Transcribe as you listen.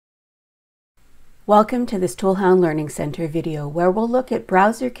Welcome to this ToolHound Learning Center video where we'll look at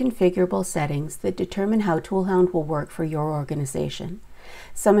browser configurable settings that determine how ToolHound will work for your organization.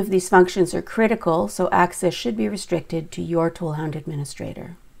 Some of these functions are critical, so access should be restricted to your ToolHound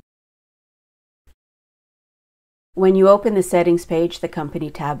administrator. When you open the settings page, the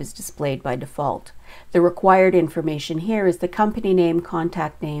company tab is displayed by default. The required information here is the company name,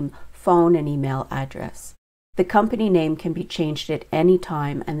 contact name, phone, and email address. The company name can be changed at any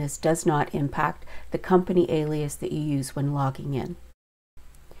time, and this does not impact the company alias that you use when logging in.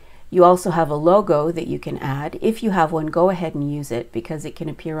 You also have a logo that you can add. If you have one, go ahead and use it because it can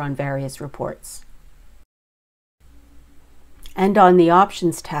appear on various reports. And on the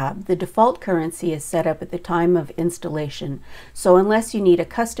Options tab, the default currency is set up at the time of installation, so unless you need a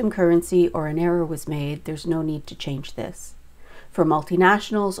custom currency or an error was made, there's no need to change this. For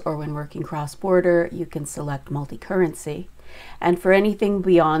multinationals or when working cross-border, you can select multi-currency. And for anything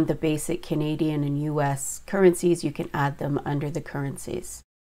beyond the basic Canadian and US currencies, you can add them under the currencies.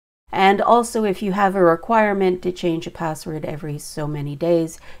 And also, if you have a requirement to change a password every so many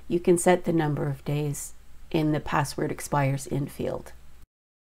days, you can set the number of days in the password expires in field.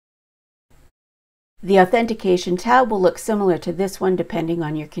 The Authentication tab will look similar to this one depending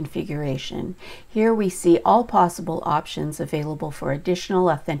on your configuration. Here we see all possible options available for additional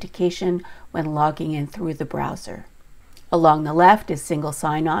authentication when logging in through the browser. Along the left is single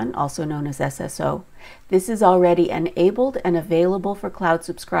sign-on, also known as SSO. This is already enabled and available for cloud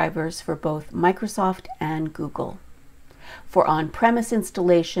subscribers for both Microsoft and Google. For on-premise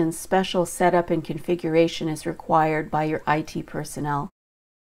installations, special setup and configuration is required by your IT personnel.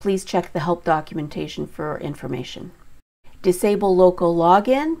 Please check the help documentation for information. Disable local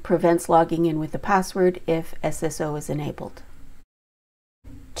login prevents logging in with a password if SSO is enabled.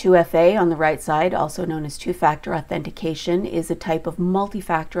 2FA on the right side, also known as two-factor authentication, is a type of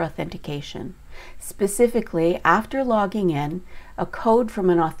multi-factor authentication. Specifically, after logging in, a code from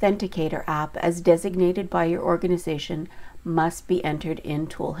an authenticator app as designated by your organization must be entered in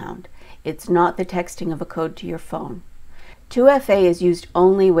ToolHound. It's not the texting of a code to your phone. 2FA is used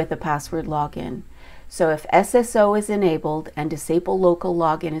only with a password login. So if SSO is enabled and disable local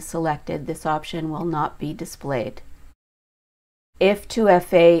login is selected, this option will not be displayed. If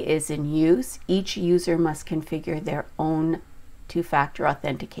 2FA is in use, each user must configure their own two-factor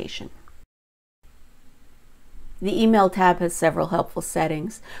authentication. The Email tab has several helpful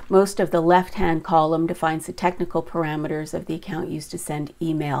settings. Most of the left-hand column defines the technical parameters of the account used to send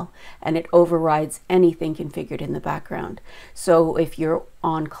email, and it overrides anything configured in the background. So if you're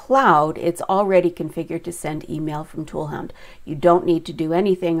on cloud, it's already configured to send email from ToolHound. You don't need to do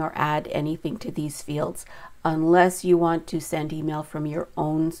anything or add anything to these fields unless you want to send email from your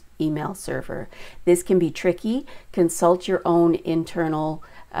own email server. This can be tricky. Consult your own internal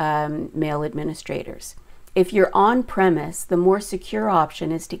mail administrators. If you're on-premise, the more secure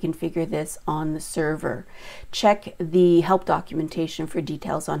option is to configure this on the server. Check the help documentation for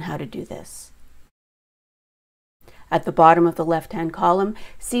details on how to do this. At the bottom of the left-hand column,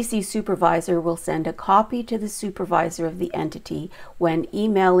 CC Supervisor will send a copy to the supervisor of the entity when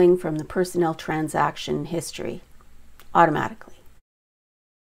emailing from the personnel transaction history automatically.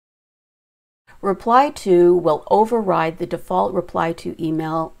 Reply to will override the default reply to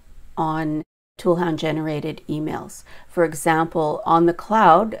email on ToolHound generated emails. For example, on the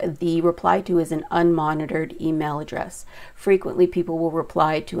cloud, the reply to is an unmonitored email address. Frequently, people will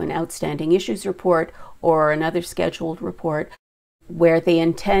reply to an outstanding issues report or another scheduled report where they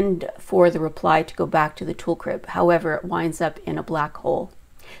intend for the reply to go back to the toolcrib. However, it winds up in a black hole.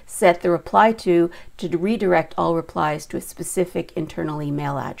 Set the reply to redirect all replies to a specific internal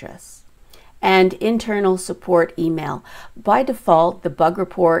email address. And internal support email. By default, the bug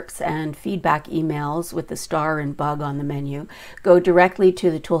reports and feedback emails with the star and bug on the menu go directly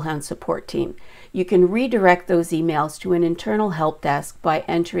to the ToolHound support team. You can redirect those emails to an internal help desk by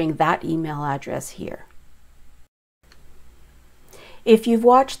entering that email address here. If you've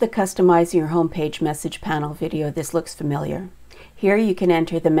watched the Customizing Your Homepage message panel video, this looks familiar. Here you can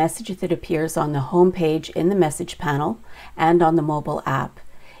enter the message that appears on the home page in the message panel and on the mobile app.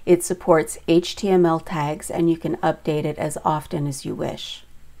 It supports HTML tags and you can update it as often as you wish.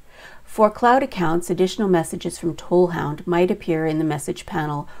 For cloud accounts, additional messages from ToolHound might appear in the message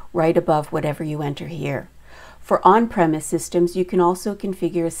panel right above whatever you enter here. For on-premise systems, you can also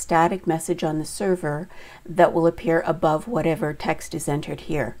configure a static message on the server that will appear above whatever text is entered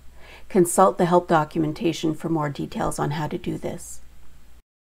here. Consult the help documentation for more details on how to do this.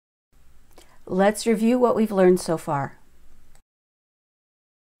 Let's review what we've learned so far.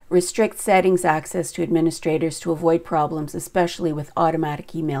 Restrict settings access to administrators to avoid problems, especially with automatic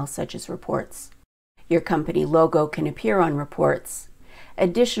emails such as reports. Your company logo can appear on reports.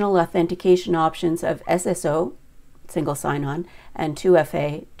 Additional authentication options of SSO, single sign-on, and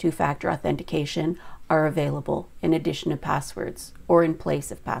 2FA, two-factor authentication, are available in addition to passwords or in place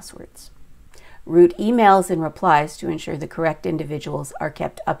of passwords. Route emails and replies to ensure the correct individuals are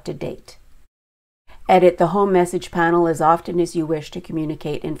kept up to date. Edit the home message panel as often as you wish to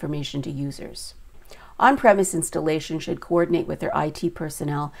communicate information to users. On-premise installation should coordinate with their IT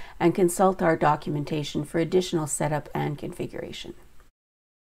personnel and consult our documentation for additional setup and configuration.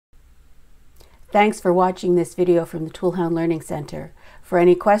 Thanks for watching this video from the ToolHound Learning Center. For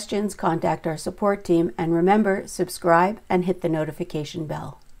any questions, contact our support team, and remember, subscribe and hit the notification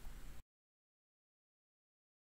bell.